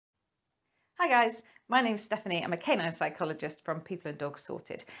Hi guys, my name's Stephanie. I'm a canine psychologist from People and Dogs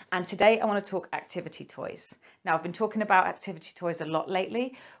Sorted, and today I want to talk activity toys. Now, I've been talking about activity toys a lot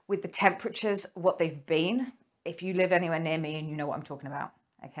lately with the temperatures, what they've been. If you live anywhere near me and you know what I'm talking about,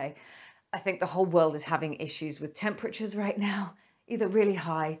 okay? I think the whole world is having issues with temperatures right now, either really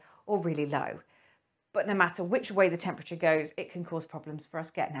high or really low. But no matter which way the temperature goes, it can cause problems for us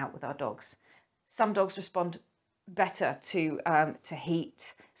getting out with our dogs. Some dogs respond better to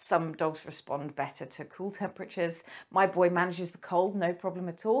heat. Some dogs respond better to cool temperatures. My boy manages the cold, no problem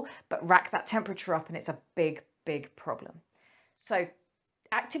at all, but rack that temperature up and it's a big, big problem. So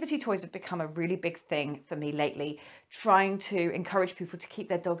activity toys have become a really big thing for me lately, trying to encourage people to keep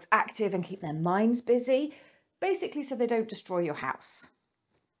their dogs active and keep their minds busy, basically so they don't destroy your house.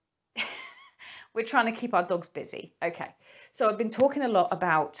 We're trying to keep our dogs busy. Okay, so I've been talking a lot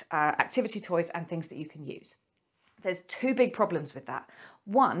about activity toys and things that you can use. There's two big problems with that.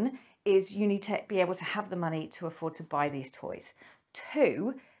 One is you need to be able to have the money to afford to buy these toys.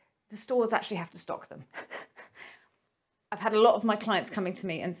 Two, the stores actually have to stock them. I've had a lot of my clients coming to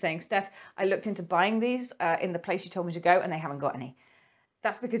me and saying, Steph, I looked into buying these in the place you told me to go and they haven't got any.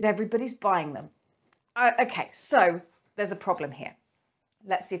 That's because everybody's buying them. Okay, so there's a problem here.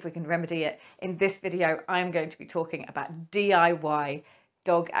 Let's see if we can remedy it. In this video, I'm going to be talking about DIY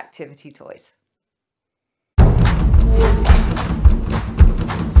dog activity toys.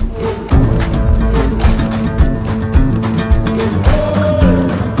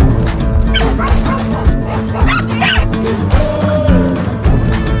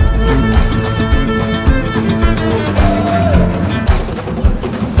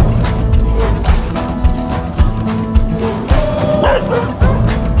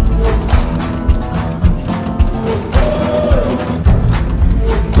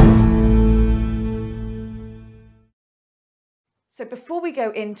 So before we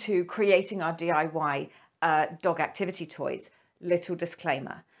go into creating our DIY dog activity toys, little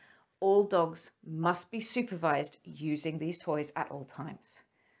disclaimer, all dogs must be supervised using these toys at all times.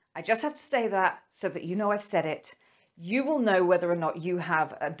 I just have to say that so that you know I've said it. You will know whether or not you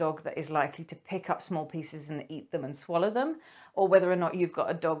have a dog that is likely to pick up small pieces and eat them and swallow them, or whether or not you've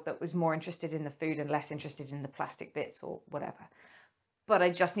got a dog that was more interested in the food and less interested in the plastic bits or whatever. But I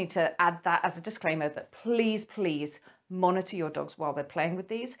just need to add that as a disclaimer that please, please monitor your dogs while they're playing with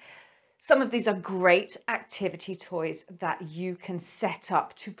these. Some of these are great activity toys that you can set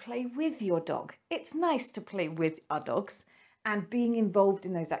up to play with your dog. It's nice to play with our dogs, and being involved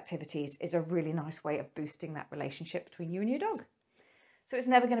in those activities is a really nice way of boosting that relationship between you and your dog. So it's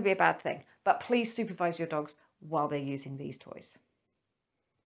never going to be a bad thing, but please supervise your dogs while they're using these toys.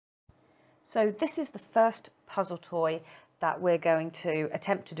 So this is the first puzzle toy that we're going to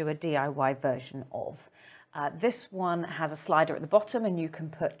attempt to do a DIY version of. This one has a slider at the bottom and you can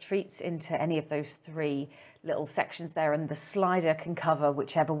put treats into any of those three little sections there, and the slider can cover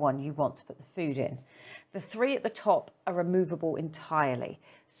whichever one you want to put the food in. The three at the top are removable entirely.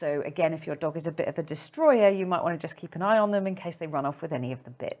 So again, if your dog is a bit of a destroyer, you might want to just keep an eye on them in case they run off with any of the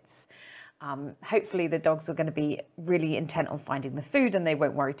bits. Hopefully the dogs are going to be really intent on finding the food and they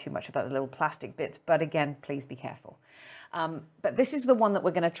won't worry too much about the little plastic bits, but again, please be careful. But this is the one that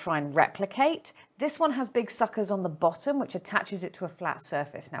we're going to try and replicate. This one has big suckers on the bottom, which attaches it to a flat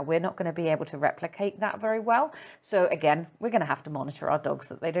surface. Now, we're not going to be able to replicate that very well. So again, we're going to have to monitor our dogs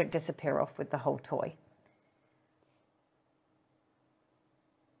so that they don't disappear off with the whole toy.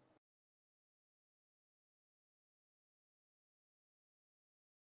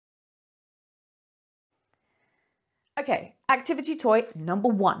 Okay, activity toy number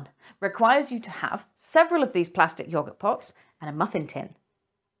one requires you to have several of these plastic yogurt pots and a muffin tin.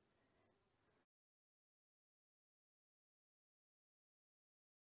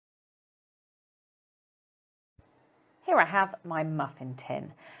 Here I have my muffin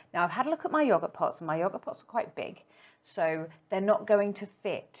tin. Now I've had a look at my yogurt pots, and my yogurt pots are quite big, so they're not going to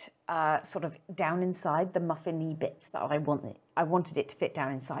fit sort of down inside the muffin-y bits that I wanted it to fit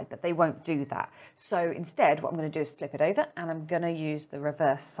down inside, but they won't do that. So instead, what I'm going to do is flip it over, and I'm going to use the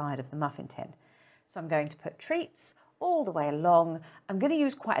reverse side of the muffin tin. So I'm going to put treats all the way along. I'm going to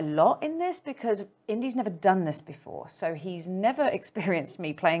use quite a lot in this because Indy's never done this before. So he's never experienced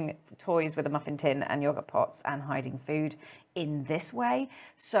me playing toys with a muffin tin and yogurt pots and hiding food in this way.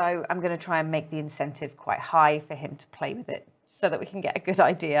 So I'm going to try and make the incentive quite high for him to play with it so that we can get a good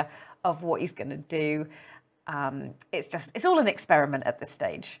idea of what he's going to do. It's all an experiment at this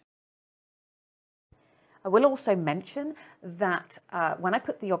stage. I will also mention that when I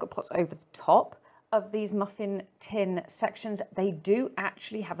put the yogurt pots over the top, of these muffin tin sections, they do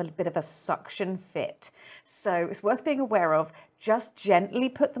actually have a bit of a suction fit. So it's worth being aware of. Just gently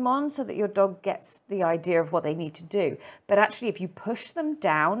put them on so that your dog gets the idea of what they need to do. But actually, if you push them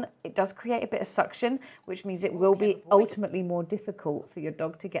down, it does create a bit of suction, which means it will be ultimately more difficult for your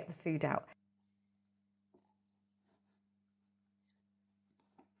dog to get the food out.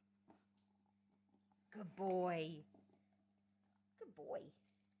 Good boy. Good boy.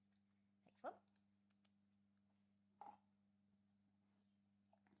 Next one.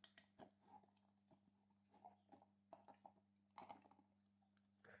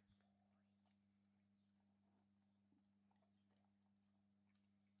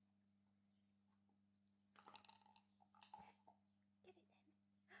 Get it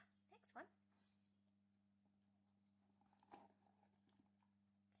then. Next one.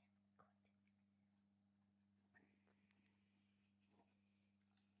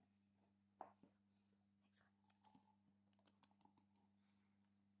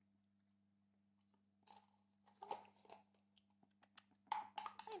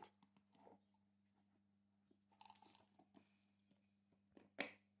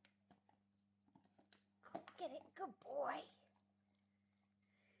 Get it, good boy.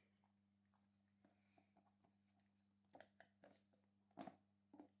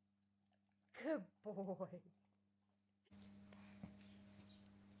 Good boy.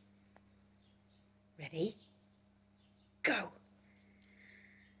 Ready? Go.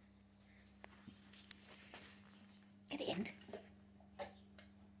 Get it in.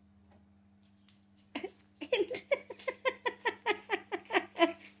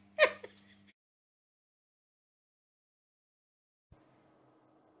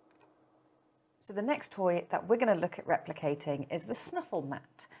 So the next toy that we're going to look at replicating is the snuffle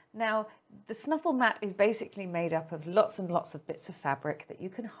mat. Now, the snuffle mat is basically made up of lots and lots of bits of fabric that you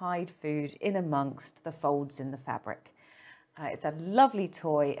can hide food in amongst the folds in the fabric. It's a lovely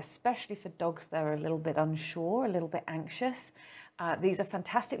toy, especially for dogs that are a little bit unsure, a little bit anxious. These are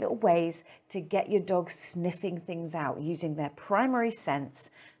fantastic little ways to get your dog sniffing things out, using their primary sense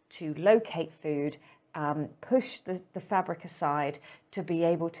to locate food, push the fabric aside to be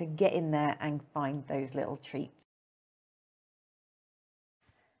able to get in there and find those little treats.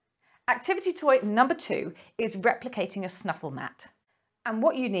 Activity toy number 2 is replicating a snuffle mat. And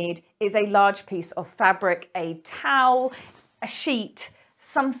what you need is a large piece of fabric, a towel, a sheet,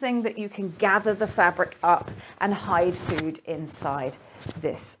 something that you can gather the fabric up and hide food inside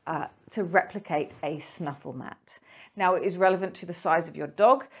this to replicate a snuffle mat. Now, it is relevant to the size of your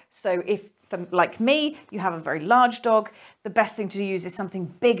dog. So if, like me, you have a very large dog, the best thing to use is something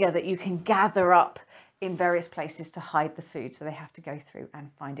bigger that you can gather up in various places to hide the food, so they have to go through and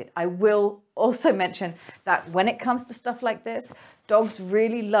find it. I will also mention that when it comes to stuff like this, dogs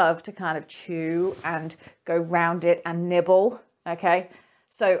really love to kind of chew and go round it and nibble, okay?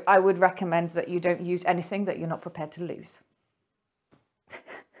 So I would recommend that you don't use anything that you're not prepared to lose.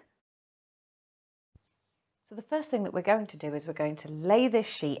 So the first thing that we're going to do is we're going to lay this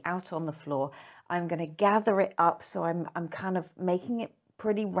sheet out on the floor. I'm going to gather it up, so I'm kind of making it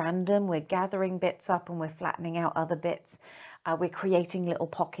pretty random. We're gathering bits up and we're flattening out other bits. We're creating little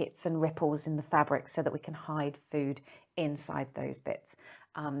pockets and ripples in the fabric so that we can hide food inside those bits.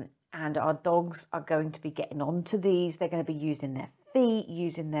 And our dogs are going to be getting onto these. They're going to be using their feet,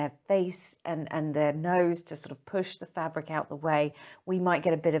 using their face and their nose to sort of push the fabric out the way. We might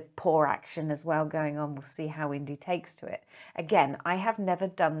get a bit of paw action as well going on. We'll see how Indy takes to it. Again, I have never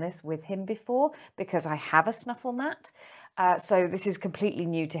done this with him before because I have a snuffle mat. So this is completely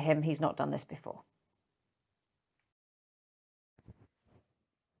new to him. He's not done this before.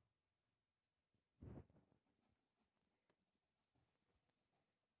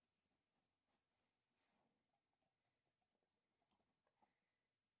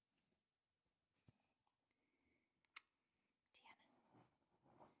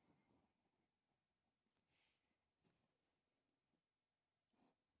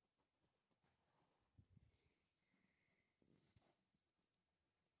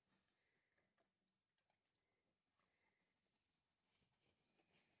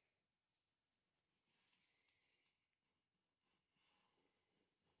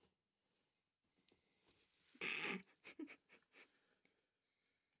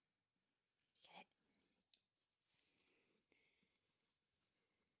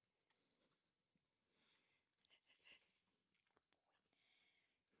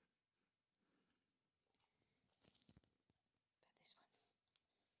 This one.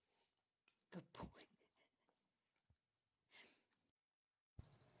 Good boy.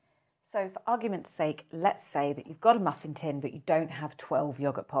 So for argument's sake, let's say that you've got a muffin tin, but you don't have 12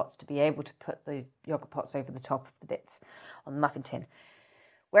 yogurt pots to be able to put the yogurt pots over the top of the bits on the muffin tin.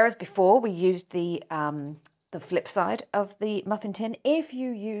 Whereas before we used the flip side of the muffin tin. If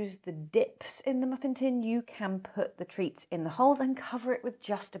you use the dips in the muffin tin, you can put the treats in the holes and cover it with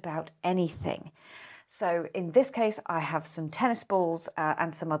just about anything. So in this case, I have some tennis balls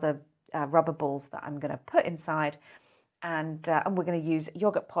and some other rubber balls that I'm going to put inside. And we're going to use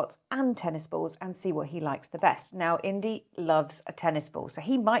yogurt pots and tennis balls and see what he likes the best. Now, Indy loves a tennis ball, so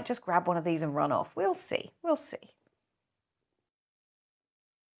he might just grab one of these and run off. We'll see. We'll see.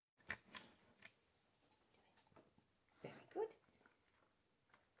 Very good.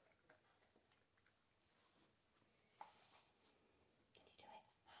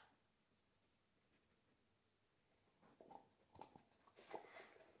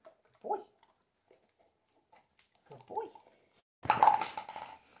 Boy. Good boy.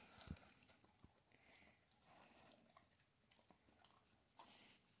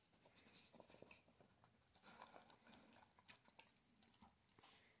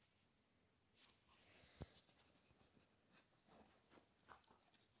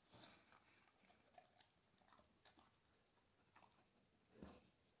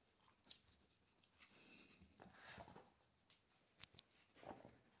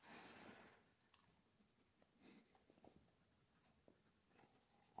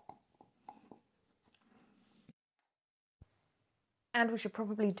 And we should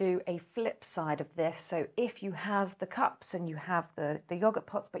probably do a flip side of this. So if you have the cups and you have the yogurt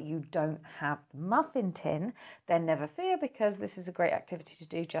pots, but you don't have the muffin tin, then never fear, because this is a great activity to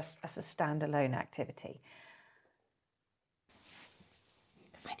do just as a standalone activity.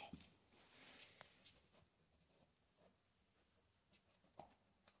 Find it.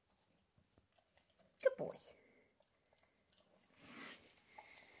 Good boy.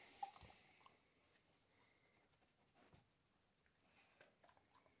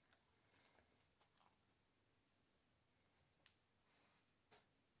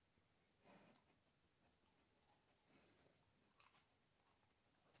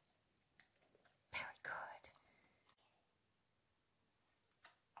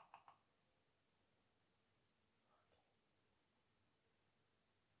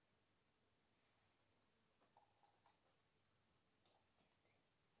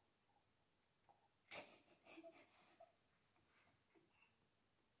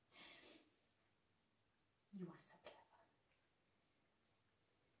 You are so clever.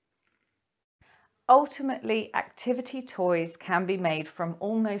 Ultimately, activity toys can be made from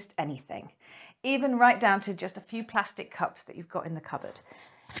almost anything, even right down to just a few plastic cups that you've got in the cupboard.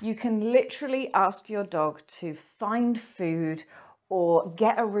 You can literally ask your dog to find food or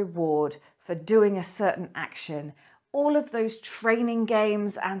get a reward for doing a certain action. All of those training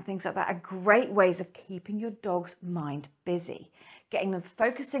games and things like that are great ways of keeping your dog's mind busy, getting them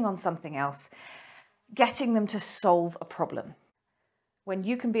focusing on something else, getting them to solve a problem. When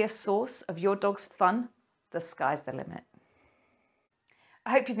you can be a source of your dog's fun, the sky's the limit.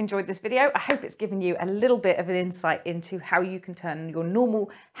 I hope you've enjoyed this video. I hope it's given you a little bit of an insight into how you can turn your normal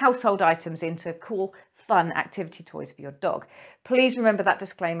household items into cool, fun activity toys for your dog. Please remember that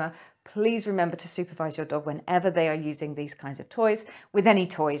disclaimer. Please remember to supervise your dog whenever they are using these kinds of toys. With any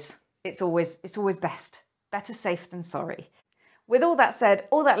toys, it's always best. Better safe than sorry. With all that said,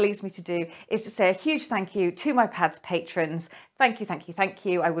 all that leaves me to do is to say a huge thank you to my PADS patrons. Thank you, thank you, thank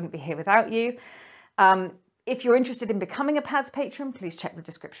you. I wouldn't be here without you. If you're interested in becoming a PADS patron, please check the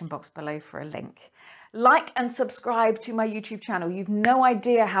description box below for a link. Like and subscribe to my YouTube channel. You've no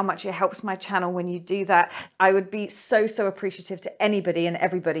idea how much it helps my channel when you do that. I would be so appreciative to anybody and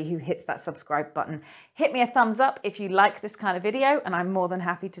everybody who hits that subscribe button. Hit me a thumbs up if you like this kind of video, and I'm more than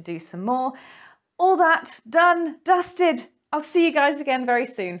happy to do some more. All that done, dusted. I'll see you guys again very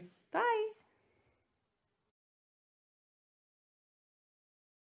soon.